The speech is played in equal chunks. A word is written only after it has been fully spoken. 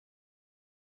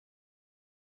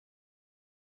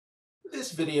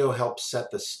This video helps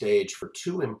set the stage for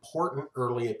two important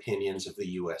early opinions of the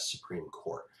U.S. Supreme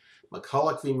Court,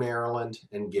 McCulloch v. Maryland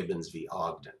and Gibbons v.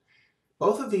 Ogden.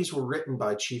 Both of these were written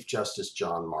by Chief Justice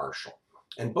John Marshall,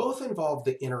 and both involved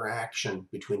the interaction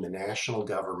between the national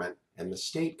government and the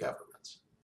state governments.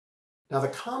 Now, the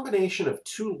combination of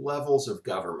two levels of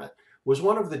government was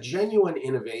one of the genuine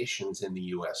innovations in the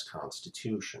U.S.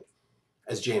 Constitution.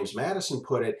 As James Madison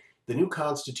put it, the new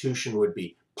Constitution would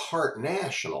be part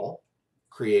national,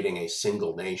 creating a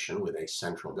single nation with a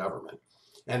central government,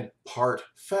 and part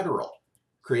federal,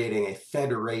 creating a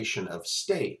federation of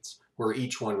states where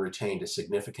each one retained a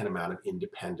significant amount of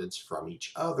independence from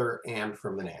each other and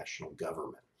from the national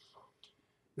government.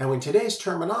 Now, in today's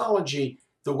terminology,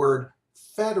 the word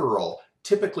federal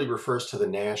typically refers to the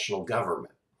national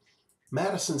government.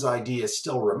 Madison's idea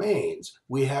still remains.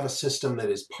 We have a system that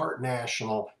is part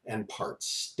national and part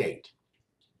state.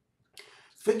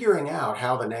 Figuring out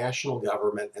how the national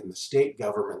government and the state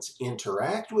governments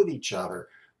interact with each other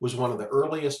was one of the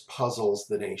earliest puzzles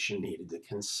the nation needed to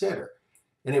consider,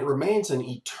 and it remains an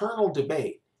eternal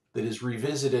debate that is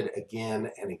revisited again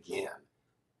and again.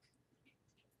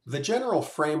 The general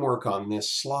framework on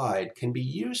this slide can be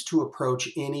used to approach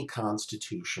any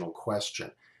constitutional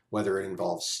question, whether it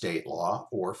involves state law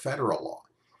or federal law.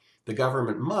 The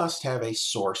government must have a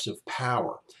source of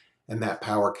power, and that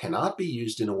power cannot be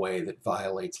used in a way that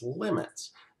violates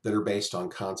limits that are based on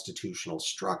constitutional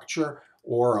structure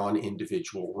or on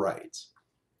individual rights.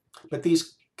 But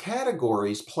these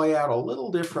categories play out a little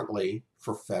differently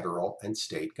for federal and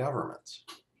state governments.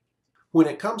 When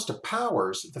it comes to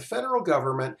powers, the federal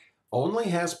government only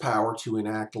has power to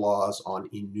enact laws on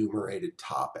enumerated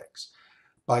topics.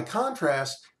 By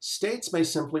contrast, states may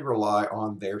simply rely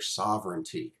on their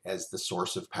sovereignty as the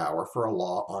source of power for a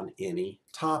law on any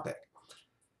topic.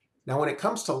 Now, when it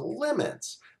comes to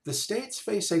limits, the states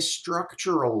face a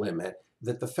structural limit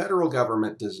that the federal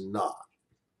government does not,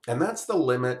 and that's the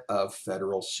limit of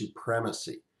federal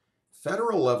supremacy.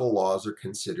 Federal level laws are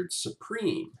considered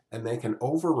supreme, and they can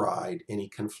override any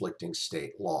conflicting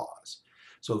state laws.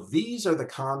 So these are the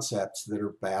concepts that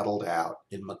are battled out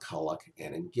in McCulloch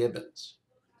and in Gibbons.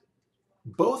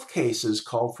 Both cases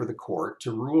called for the court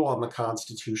to rule on the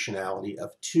constitutionality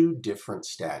of two different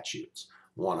statutes,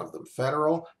 one of them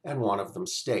federal and one of them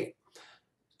state.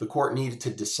 The court needed to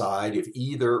decide if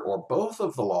either or both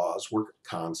of the laws were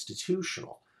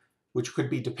constitutional, which could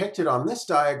be depicted on this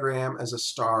diagram as a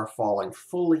star falling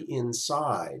fully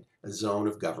inside a zone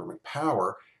of government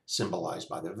power, symbolized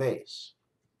by the vase.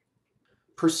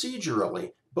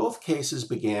 Procedurally, both cases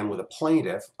began with a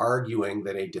plaintiff arguing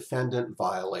that a defendant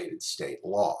violated state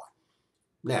law.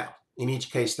 Now, in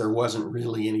each case, there wasn't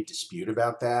really any dispute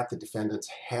about that. The defendants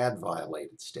had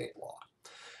violated state law.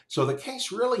 So the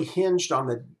case really hinged on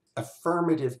the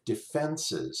affirmative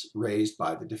defenses raised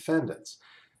by the defendants.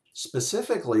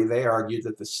 Specifically, they argued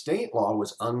that the state law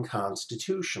was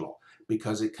unconstitutional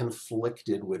because it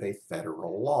conflicted with a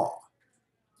federal law.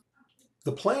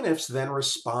 The plaintiffs then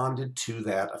responded to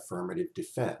that affirmative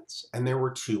defense, and there were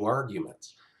two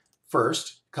arguments.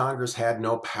 First, Congress had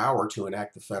no power to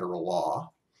enact the federal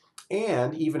law,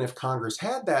 and even if Congress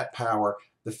had that power,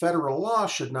 the federal law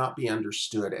should not be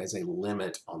understood as a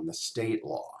limit on the state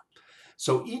law.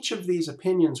 So each of these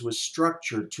opinions was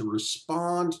structured to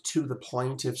respond to the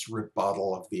plaintiff's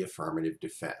rebuttal of the affirmative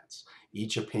defense.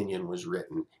 Each opinion was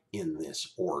written in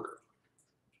this order.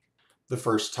 The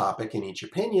first topic in each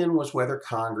opinion was whether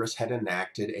Congress had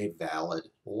enacted a valid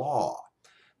law.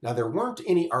 Now, there weren't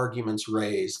any arguments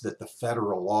raised that the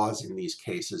federal laws in these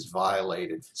cases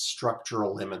violated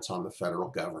structural limits on the federal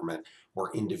government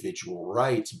or individual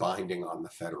rights binding on the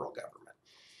federal government.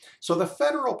 So the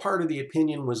federal part of the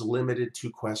opinion was limited to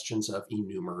questions of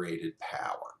enumerated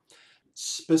power.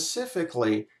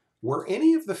 Specifically, were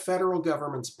any of the federal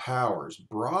government's powers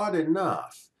broad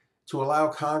enough to allow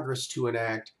Congress to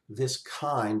enact this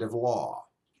kind of law?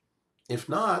 If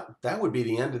not, that would be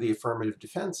the end of the affirmative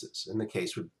defenses, and the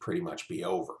case would pretty much be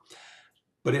over.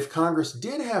 But if Congress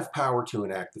did have power to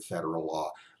enact the federal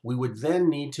law, we would then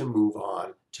need to move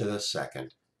on to the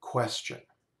second question.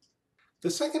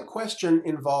 The second question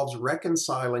involves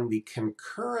reconciling the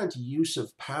concurrent use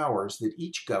of powers that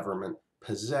each government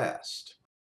possessed.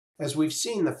 As we've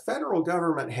seen, the federal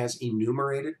government has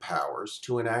enumerated powers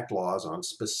to enact laws on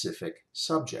specific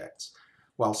subjects,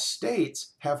 while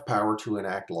states have power to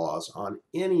enact laws on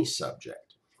any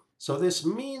subject. So this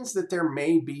means that there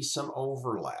may be some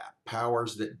overlap,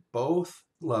 powers that both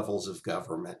levels of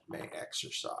government may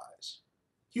exercise.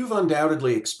 You've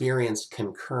undoubtedly experienced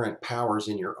concurrent powers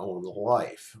in your own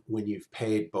life when you've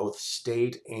paid both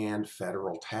state and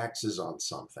federal taxes on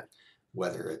something.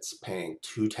 whether it's paying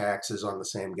 2 taxes on the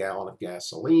same gallon of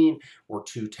gasoline or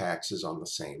 2 taxes on the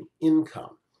same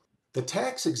income. The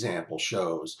tax example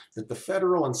shows that the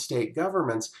federal and state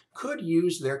governments could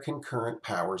use their concurrent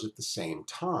powers at the same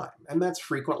time, and that's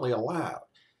frequently allowed.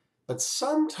 But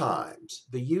sometimes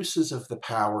the uses of the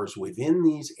powers within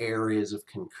these areas of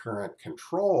concurrent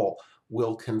control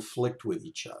will conflict with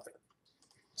each other.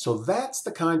 So that's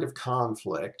the kind of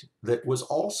conflict that was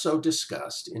also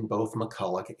discussed in both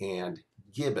McCulloch and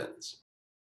Gibbons.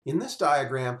 In this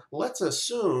diagram, let's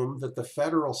assume that the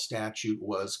federal statute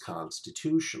was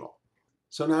constitutional.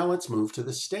 So now let's move to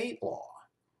the state law.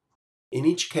 In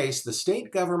each case, the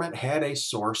state government had a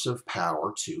source of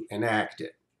power to enact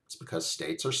it. It's because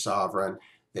states are sovereign,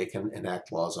 they can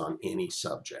enact laws on any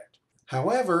subject.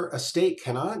 However, a state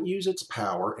cannot use its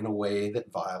power in a way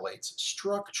that violates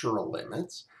structural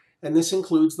limits, and this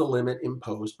includes the limit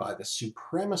imposed by the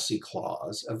Supremacy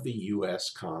Clause of the U.S.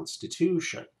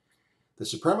 Constitution. The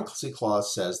Supremacy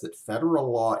Clause says that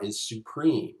federal law is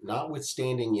supreme,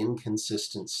 notwithstanding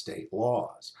inconsistent state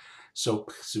laws. So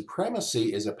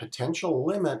supremacy is a potential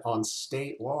limit on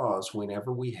state laws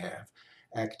whenever we have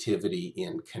activity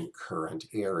in concurrent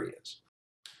areas.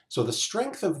 So the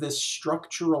strength of this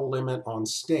structural limit on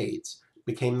states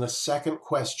became the second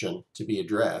question to be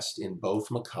addressed in both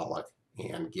McCulloch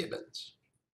and Gibbons.